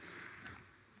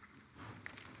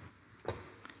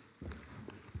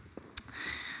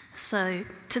So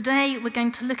today we're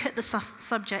going to look at the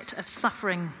subject of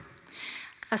suffering,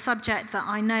 a subject that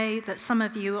I know that some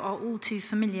of you are all too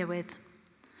familiar with.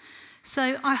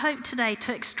 So I hope today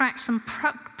to extract some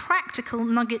practical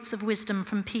nuggets of wisdom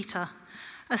from Peter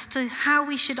as to how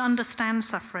we should understand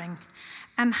suffering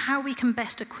and how we can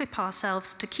best equip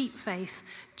ourselves to keep faith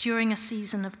during a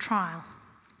season of trial.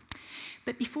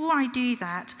 But before I do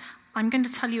that, I'm going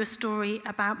to tell you a story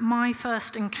about my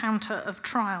first encounter of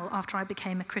trial after I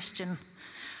became a Christian,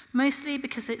 mostly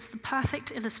because it's the perfect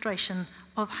illustration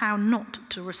of how not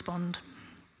to respond.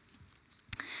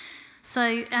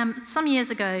 So some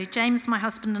years ago, James, my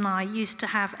husband, and I used to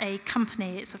have a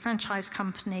company. It's a franchise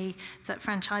company that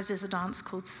franchises a dance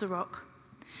called Siroc.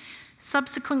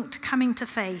 Subsequent to coming to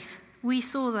faith, we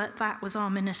saw that that was our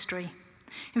ministry.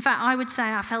 In fact, I would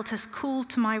say I felt as called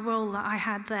to my role that I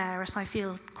had there as I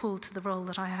feel called to the role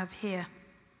that I have here.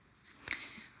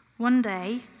 One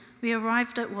day, we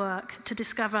arrived at work to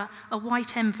discover a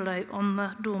white envelope on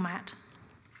the doormat.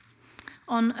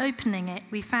 On opening it,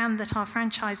 we found that our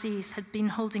franchisees had been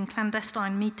holding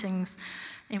clandestine meetings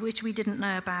in which we didn't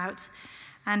know about,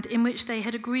 and in which they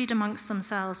had agreed amongst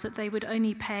themselves that they would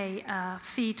only pay a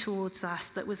fee towards us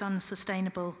that was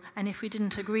unsustainable, and if we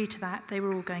didn't agree to that, they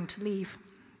were all going to leave.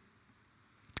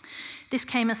 This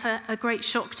came as a great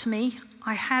shock to me.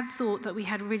 I had thought that we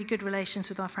had really good relations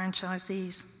with our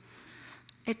franchisees.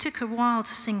 It took a while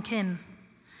to sink in,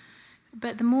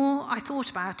 but the more I thought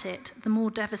about it, the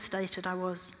more devastated I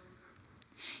was.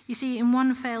 You see, in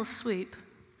one fell swoop,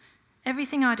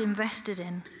 everything I'd invested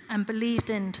in and believed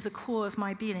in to the core of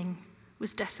my being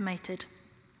was decimated.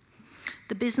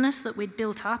 The business that we'd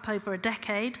built up over a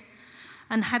decade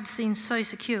and had seen so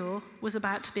secure was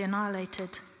about to be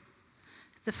annihilated.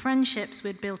 The friendships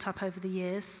we'd built up over the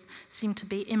years seemed to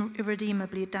be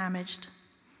irredeemably damaged.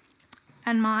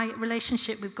 And my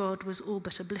relationship with God was all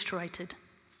but obliterated.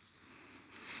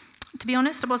 To be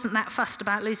honest, I wasn't that fussed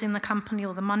about losing the company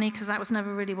or the money because that was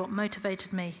never really what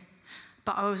motivated me.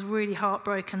 But I was really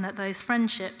heartbroken that those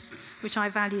friendships, which I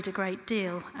valued a great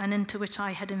deal and into which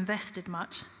I had invested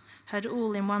much, had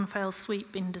all in one fell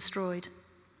sweep been destroyed.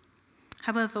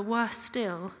 However, worse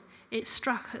still, it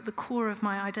struck at the core of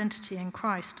my identity in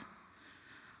Christ.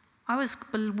 I was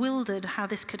bewildered how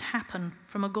this could happen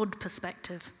from a God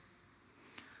perspective.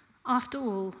 After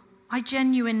all, I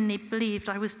genuinely believed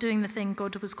I was doing the thing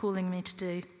God was calling me to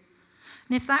do.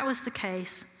 And if that was the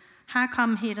case, how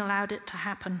come he'd allowed it to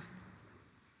happen?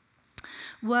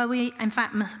 Were we, in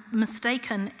fact,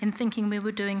 mistaken in thinking we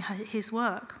were doing his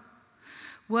work?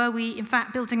 Were we, in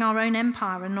fact, building our own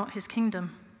empire and not his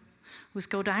kingdom? Was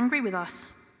God angry with us?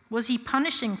 Was he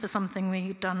punishing for something we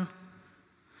had done?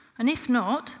 And if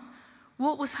not,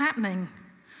 what was happening?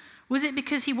 Was it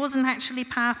because he wasn't actually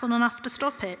powerful enough to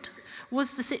stop it?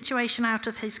 Was the situation out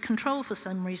of his control for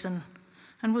some reason?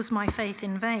 And was my faith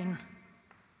in vain?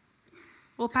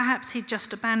 Or perhaps he'd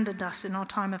just abandoned us in our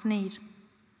time of need?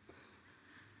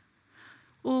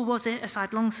 Or was it, as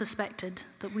I'd long suspected,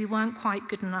 that we weren't quite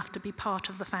good enough to be part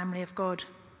of the family of God?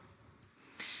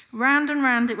 Round and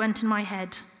round it went in my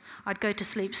head. I'd go to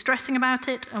sleep stressing about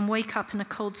it and wake up in a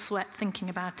cold sweat thinking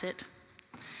about it.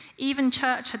 Even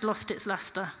church had lost its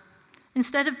luster.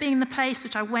 Instead of being the place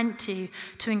which I went to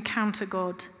encounter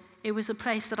God, it was a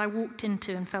place that I walked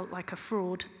into and felt like a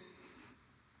fraud.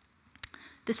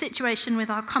 The situation with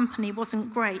our company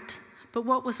wasn't great, but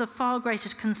what was of far greater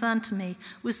concern to me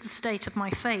was the state of my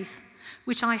faith,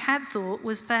 which I had thought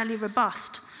was fairly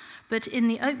robust, but in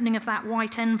the opening of that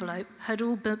white envelope had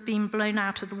all been blown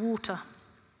out of the water.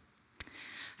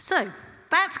 So,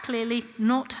 that's clearly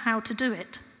not how to do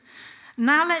it.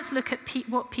 Now let's look at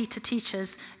what Peter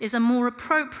teaches is a more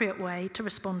appropriate way to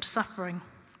respond to suffering.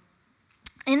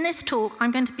 In this talk,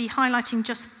 I'm going to be highlighting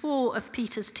just 4 of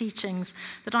Peter's teachings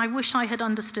that I wish I had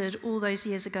understood all those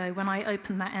years ago when I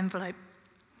opened that envelope.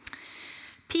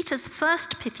 Peter's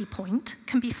first pithy point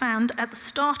can be found at the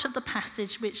start of the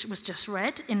passage which was just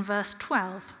read in verse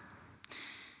 12.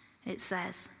 It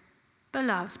says,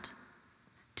 "Beloved,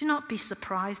 do not be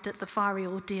surprised at the fiery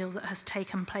ordeal that has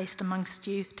taken place amongst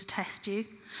you to test you,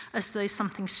 as though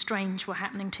something strange were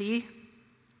happening to you."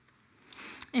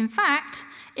 In fact,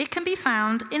 it can be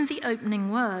found in the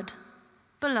opening word,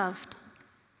 beloved.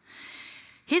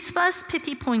 His first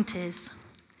pithy point is,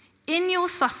 in your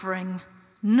suffering,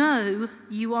 know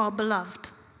you are beloved.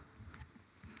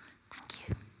 Thank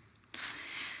you.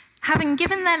 Having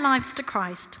given their lives to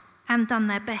Christ and done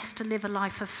their best to live a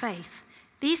life of faith,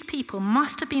 these people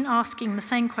must have been asking the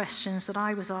same questions that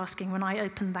I was asking when I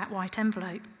opened that white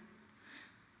envelope.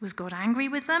 Was God angry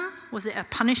with them? Was it a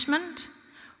punishment?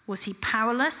 Was he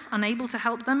powerless, unable to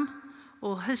help them?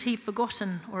 Or has he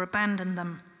forgotten or abandoned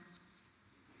them?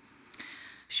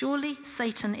 Surely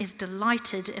Satan is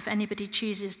delighted if anybody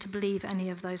chooses to believe any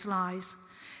of those lies,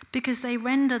 because they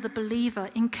render the believer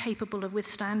incapable of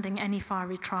withstanding any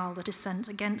fiery trial that is sent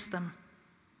against them.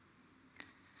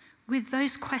 With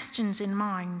those questions in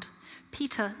mind,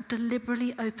 Peter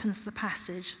deliberately opens the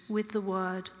passage with the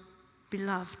word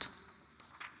beloved.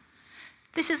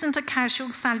 This isn't a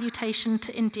casual salutation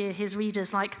to endear his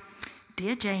readers like,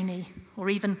 "Dear Janie," or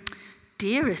even,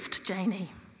 "Dearest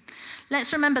Janie."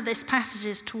 Let's remember this passage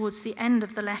is towards the end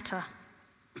of the letter.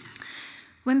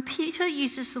 When Peter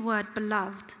uses the word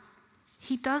beloved,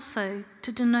 he does so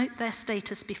to denote their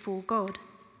status before God.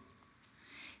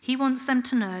 He wants them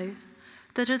to know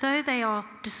that although they are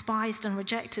despised and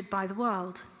rejected by the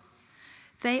world,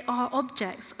 they are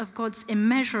objects of God's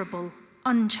immeasurable,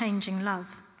 unchanging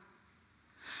love.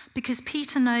 Because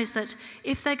Peter knows that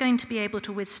if they're going to be able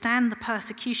to withstand the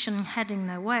persecution heading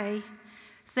their way,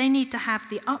 they need to have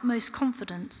the utmost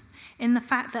confidence in the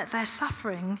fact that their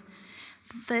suffering,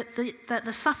 that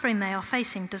the suffering they are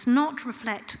facing does not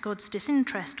reflect God's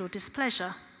disinterest or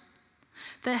displeasure,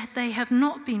 that they have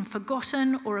not been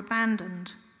forgotten or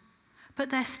abandoned, but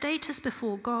their status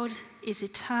before God is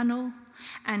eternal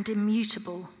and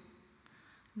immutable.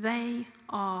 They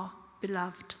are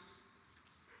beloved.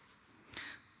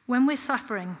 When we're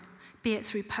suffering, be it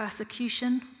through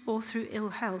persecution or through ill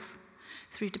health,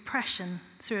 through depression,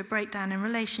 through a breakdown in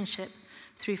relationship,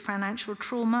 through financial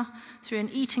trauma, through an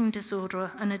eating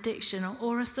disorder, an addiction,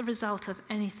 or as the result of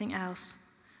anything else,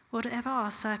 whatever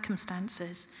our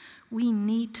circumstances, we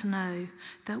need to know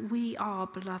that we are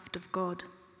beloved of God.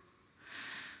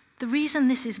 The reason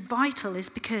this is vital is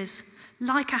because,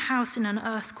 like a house in an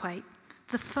earthquake,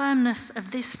 the firmness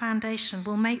of this foundation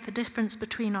will make the difference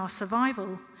between our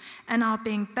survival and our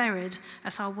being buried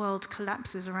as our world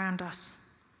collapses around us.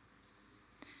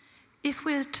 If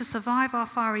we're to survive our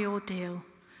fiery ordeal,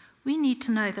 we need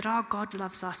to know that our God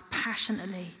loves us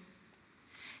passionately.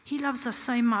 He loves us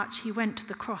so much he went to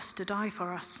the cross to die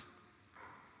for us.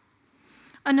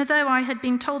 And although I had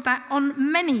been told that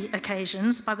on many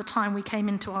occasions by the time we came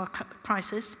into our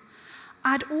crisis,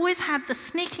 I'd always had the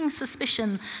sneaking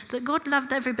suspicion that God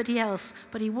loved everybody else,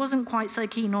 but he wasn't quite so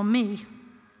keen on me.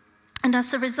 And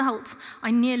as a result, I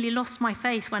nearly lost my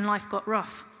faith when life got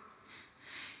rough.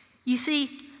 You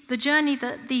see, the journey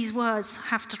that these words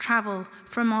have to travel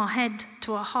from our head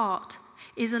to our heart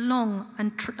is a long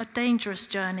and a dangerous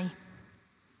journey.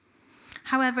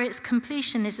 However, its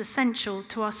completion is essential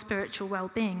to our spiritual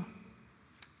well-being.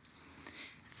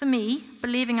 For me,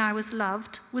 believing I was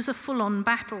loved was a full-on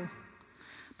battle,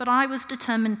 but I was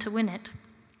determined to win it.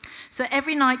 So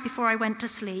every night before I went to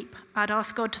sleep, I'd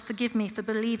ask God to forgive me for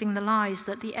believing the lies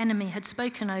that the enemy had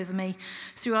spoken over me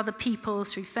through other people,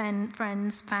 through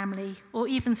friends, family, or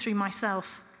even through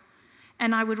myself.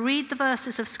 And I would read the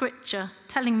verses of Scripture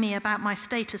telling me about my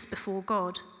status before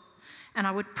God, and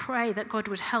I would pray that God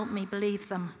would help me believe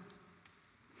them.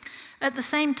 At the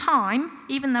same time,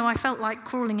 even though I felt like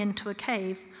crawling into a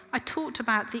cave, I talked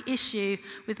about the issue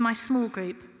with my small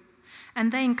group,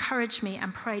 and they encouraged me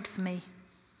and prayed for me.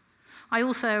 I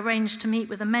also arranged to meet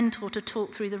with a mentor to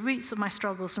talk through the roots of my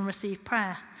struggles and receive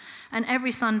prayer. And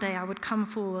every Sunday I would come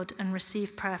forward and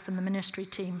receive prayer from the ministry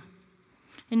team.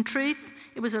 In truth,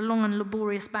 it was a long and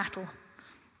laborious battle,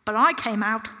 but I came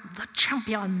out the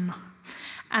champion.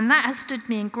 And that has stood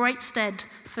me in great stead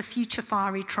for future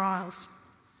fiery trials.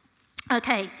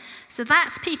 Okay, so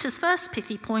that's Peter's first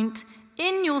pithy point.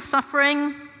 In your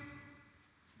suffering...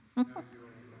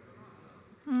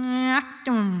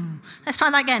 Let's try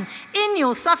that again. In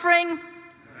your suffering...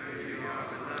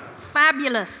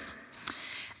 Fabulous.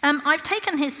 I've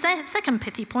taken his second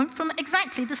pithy point from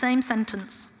exactly the same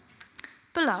sentence.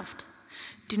 Beloved,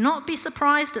 do not be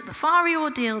surprised at the fiery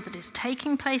ordeal that is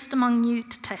taking place among you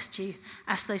to test you,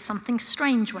 as though something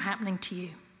strange were happening to you.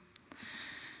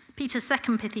 Peter's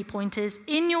second pithy point is,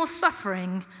 in your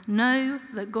suffering, know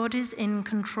that God is in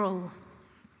control.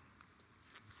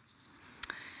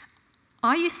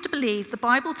 I used to believe the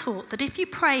Bible taught that if you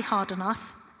pray hard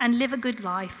enough and live a good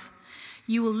life,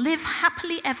 you will live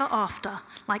happily ever after,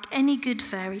 like any good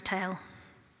fairy tale.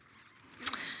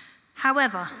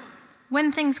 However,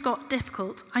 when things got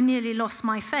difficult, I nearly lost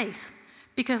my faith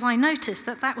because I noticed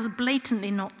that that was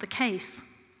blatantly not the case.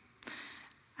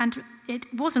 And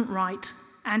it wasn't right,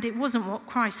 and it wasn't what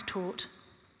Christ taught.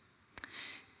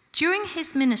 During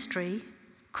his ministry,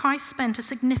 Christ spent a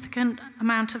significant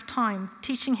amount of time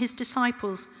teaching his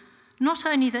disciples not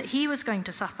only that he was going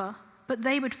to suffer, but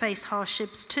they would face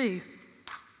hardships too.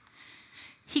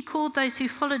 He called those who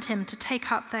followed him to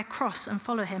take up their cross and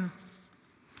follow him.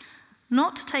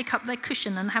 not to take up their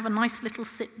cushion and have a nice little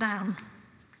sit down.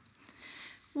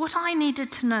 What I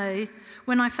needed to know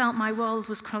when I felt my world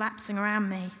was collapsing around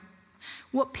me,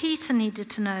 what Peter needed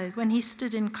to know when he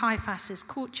stood in Caiaphas'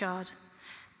 courtyard,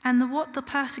 and what the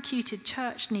persecuted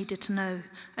church needed to know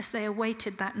as they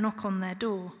awaited that knock on their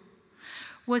door,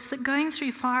 was that going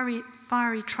through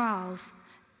fiery trials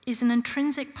is an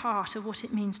intrinsic part of what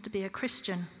it means to be a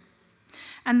Christian,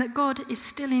 and that God is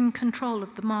still in control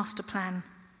of the master plan.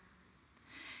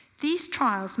 These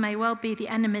trials may well be the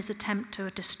enemy's attempt to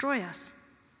destroy us.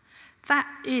 That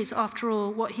is, after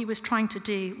all, what he was trying to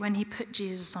do when he put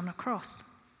Jesus on a cross.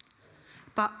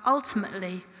 But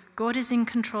ultimately, God is in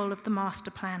control of the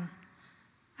master plan,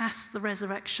 as the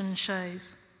resurrection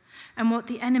shows. And what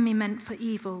the enemy meant for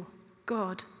evil,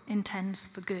 God intends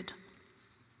for good.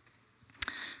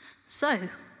 So,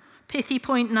 pithy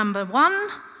point number 1,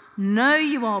 know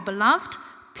you are beloved.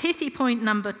 Pithy point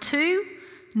number 2,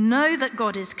 know that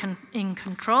God is in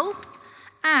control.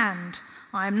 And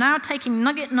I am now taking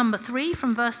nugget number 3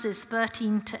 from verses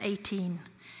 13 to 18.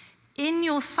 In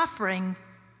your suffering,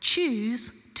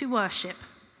 choose to worship.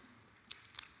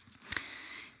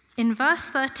 In verse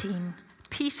 13,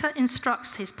 Peter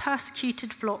instructs his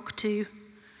persecuted flock to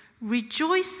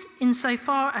rejoice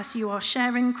insofar as you are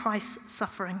sharing Christ's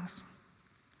sufferings.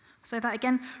 Say that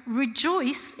again.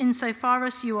 Rejoice insofar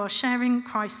as you are sharing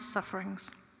Christ's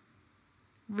sufferings.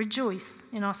 Rejoice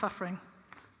in our suffering.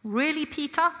 Really,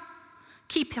 Peter?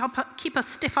 Keep a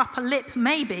stiff upper lip,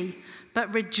 maybe,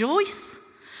 but rejoice?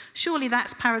 Surely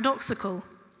that's paradoxical.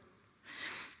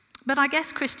 But I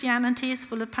guess Christianity is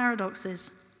full of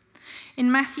paradoxes.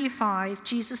 In Matthew 5,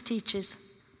 Jesus teaches,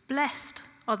 "Blessed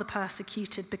are the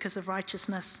persecuted because of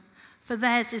righteousness, for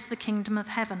theirs is the kingdom of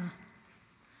heaven.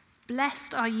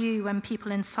 Blessed are you when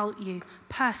people insult you,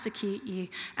 persecute you,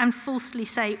 and falsely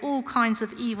say all kinds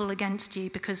of evil against you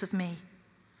because of me.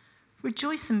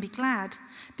 Rejoice and be glad,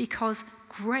 because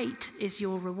great is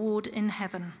your reward in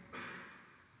heaven."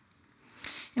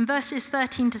 In verses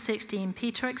 13 to 16,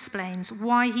 Peter explains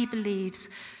why he believes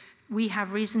we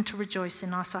have reason to rejoice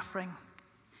in our suffering.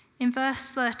 In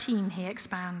verse 13, he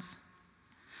expands,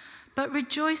 "But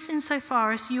rejoice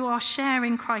insofar as you are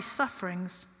sharing Christ's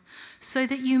sufferings, so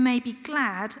that you may be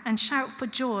glad and shout for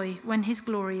joy when his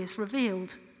glory is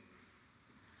revealed."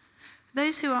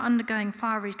 Those who are undergoing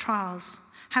fiery trials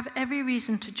have every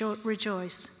reason to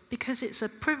rejoice, because it's a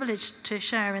privilege to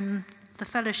share in the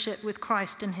fellowship with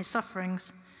Christ in his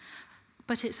sufferings,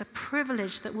 but it's a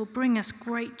privilege that will bring us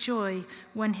great joy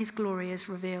when his glory is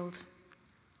revealed.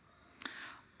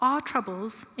 Our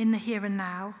troubles in the here and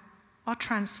now are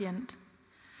transient,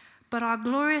 but our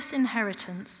glorious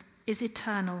inheritance is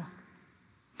eternal.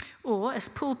 Or, as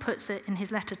Paul puts it in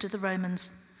his letter to the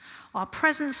Romans, our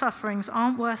present sufferings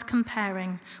aren't worth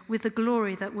comparing with the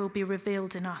glory that will be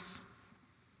revealed in us.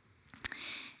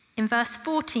 In verse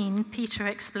 14, Peter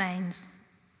explains,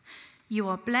 "You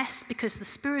are blessed because the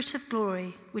Spirit of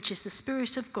glory, which is the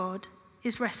Spirit of God,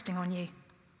 is resting on you."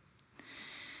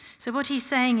 So what he's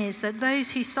saying is that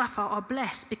those who suffer are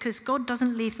blessed because God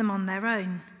doesn't leave them on their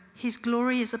own. His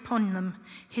glory is upon them.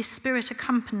 His Spirit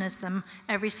accompanies them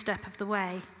every step of the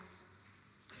way.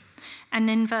 And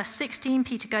in verse 16,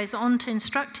 Peter goes on to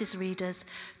instruct his readers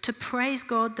to praise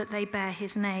God that they bear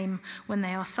his name when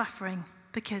they are suffering,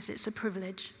 because it's a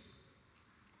privilege.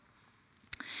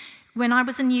 When I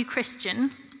was a new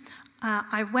Christian,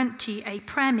 I went to a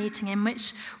prayer meeting in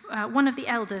which one of the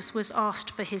elders was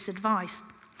asked for his advice.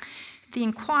 The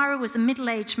inquirer was a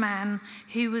middle-aged man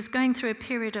who was going through a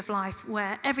period of life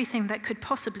where everything that could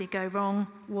possibly go wrong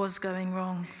was going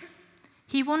wrong.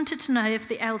 He wanted to know if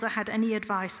the elder had any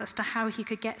advice as to how he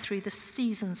could get through the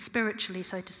season spiritually,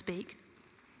 so to speak.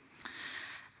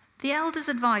 The elder's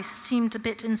advice seemed a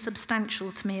bit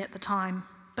insubstantial to me at the time,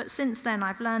 but since then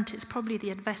I've learned it's probably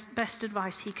the best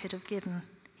advice he could have given.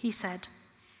 He said,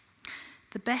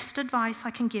 "The best advice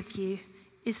I can give you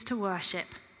is to worship.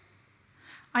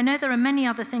 I know there are many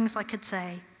other things I could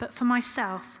say, but for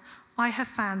myself, I have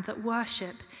found that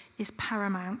worship is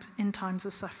paramount in times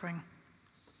of suffering."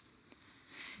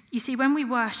 You see, when we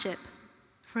worship,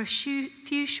 for a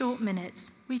few short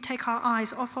minutes, we take our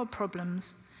eyes off our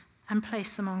problems and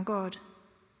place them on God.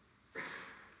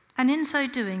 And in so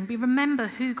doing, we remember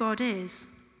who God is,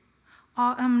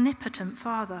 our omnipotent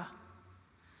Father,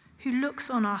 who looks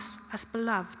on us as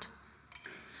beloved,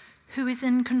 who is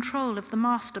in control of the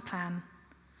master plan,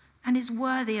 and is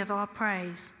worthy of our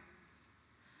praise.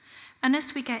 And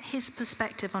as we get his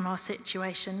perspective on our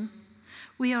situation,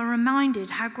 we are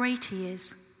reminded how great he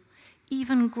is,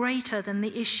 even greater than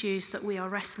the issues that we are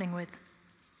wrestling with.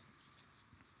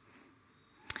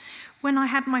 When I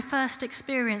had my first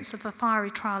experience of a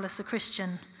fiery trial as a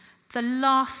Christian, the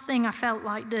last thing I felt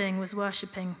like doing was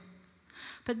worshipping.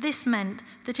 But this meant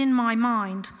that in my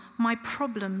mind, my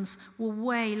problems were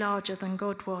way larger than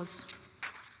God was.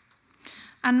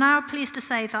 And now I'm pleased to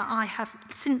say that I have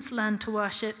since learned to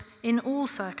worship in all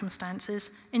circumstances,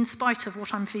 in spite of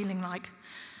what I'm feeling like.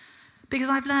 Because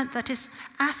I've learnt that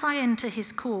as I enter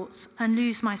his courts and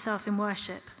lose myself in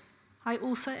worship, I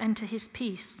also enter his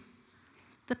peace,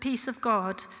 the peace of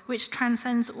God which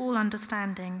transcends all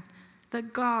understanding,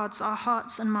 that guards our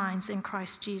hearts and minds in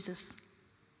Christ Jesus.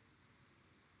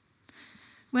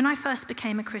 When I first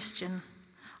became a Christian,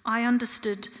 I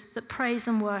understood that praise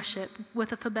and worship were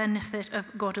for the benefit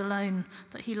of God alone,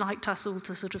 that he liked us all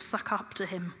to sort of suck up to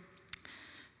him.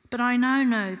 But I now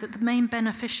know that the main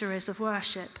beneficiaries of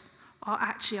worship are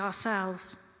actually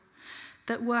ourselves,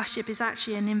 that worship is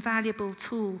actually an invaluable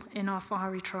tool in our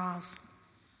fiery trials.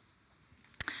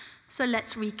 So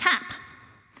let's recap.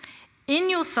 In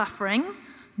your suffering,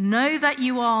 know that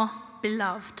you are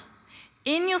beloved.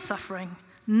 In your suffering,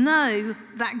 know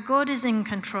that God is in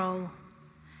control.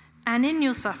 And in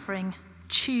your suffering,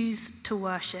 choose to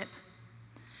worship.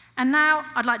 And now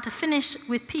I'd like to finish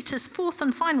with Peter's fourth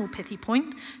and final pithy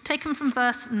point, taken from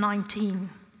verse 19.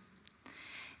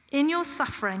 In your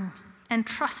suffering,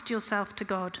 entrust yourself to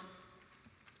God.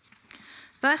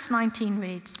 Verse 19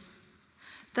 reads,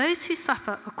 "Those who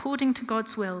suffer according to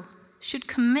God's will should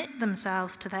commit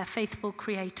themselves to their faithful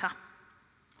Creator."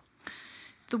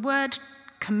 The word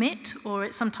commit, or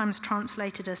it's sometimes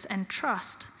translated as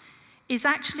entrust, is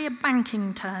actually a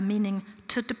banking term meaning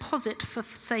to deposit for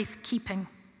safekeeping.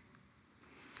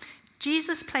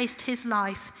 Jesus placed his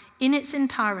life in its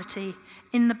entirety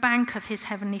in the bank of his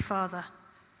heavenly Father,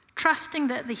 trusting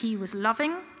that he was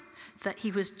loving, that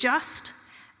he was just,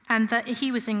 and that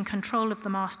he was in control of the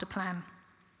master plan.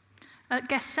 At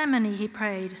Gethsemane, he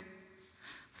prayed,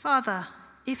 "Father,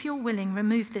 if you're willing,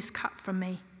 remove this cup from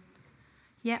me.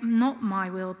 Yet not my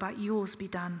will, but yours be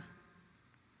done."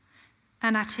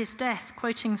 And at his death,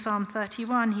 quoting Psalm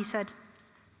 31, he said,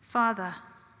 "Father,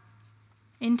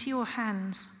 into your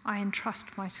hands I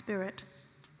entrust my spirit."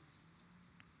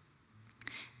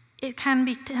 It can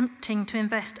be tempting to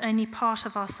invest only part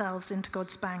of ourselves into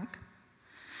God's bank.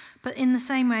 But in the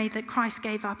same way that Christ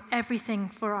gave up everything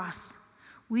for us,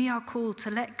 we are called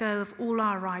to let go of all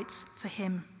our rights for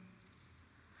him.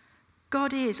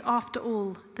 God is, after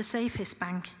all, the safest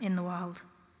bank in the world.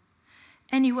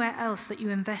 Anywhere else that you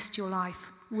invest your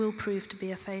life will prove to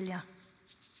be a failure.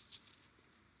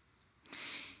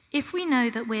 If we know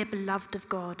that we're beloved of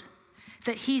God,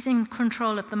 that he's in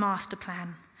control of the master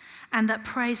plan, and that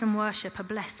praise and worship are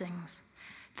blessings,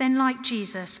 then like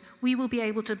Jesus, we will be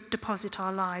able to deposit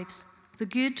our lives, the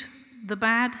good, the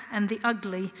bad, and the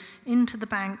ugly, into the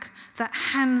bank that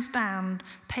hands down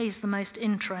pays the most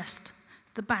interest,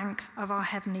 the bank of our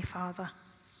Heavenly Father.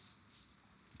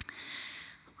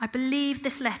 I believe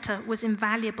this letter was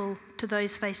invaluable to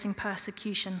those facing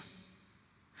persecution.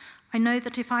 I know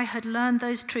that if I had learned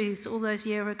those truths all those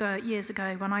years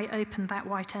ago when I opened that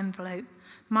white envelope,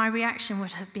 my reaction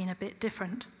would have been a bit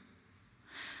different.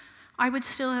 I would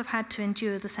still have had to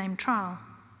endure the same trial,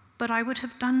 but I would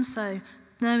have done so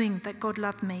knowing that God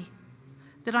loved me,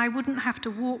 that I wouldn't have to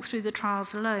walk through the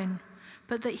trials alone,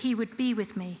 but that he would be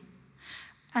with me,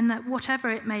 and that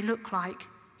whatever it may look like,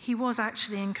 he was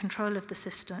actually in control of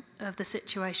the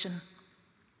situation.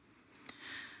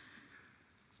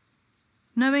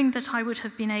 Knowing that I would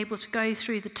have been able to go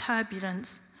through the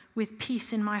turbulence with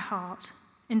peace in my heart,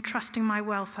 entrusting my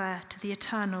welfare to the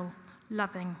eternal,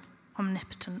 loving,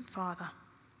 omnipotent Father.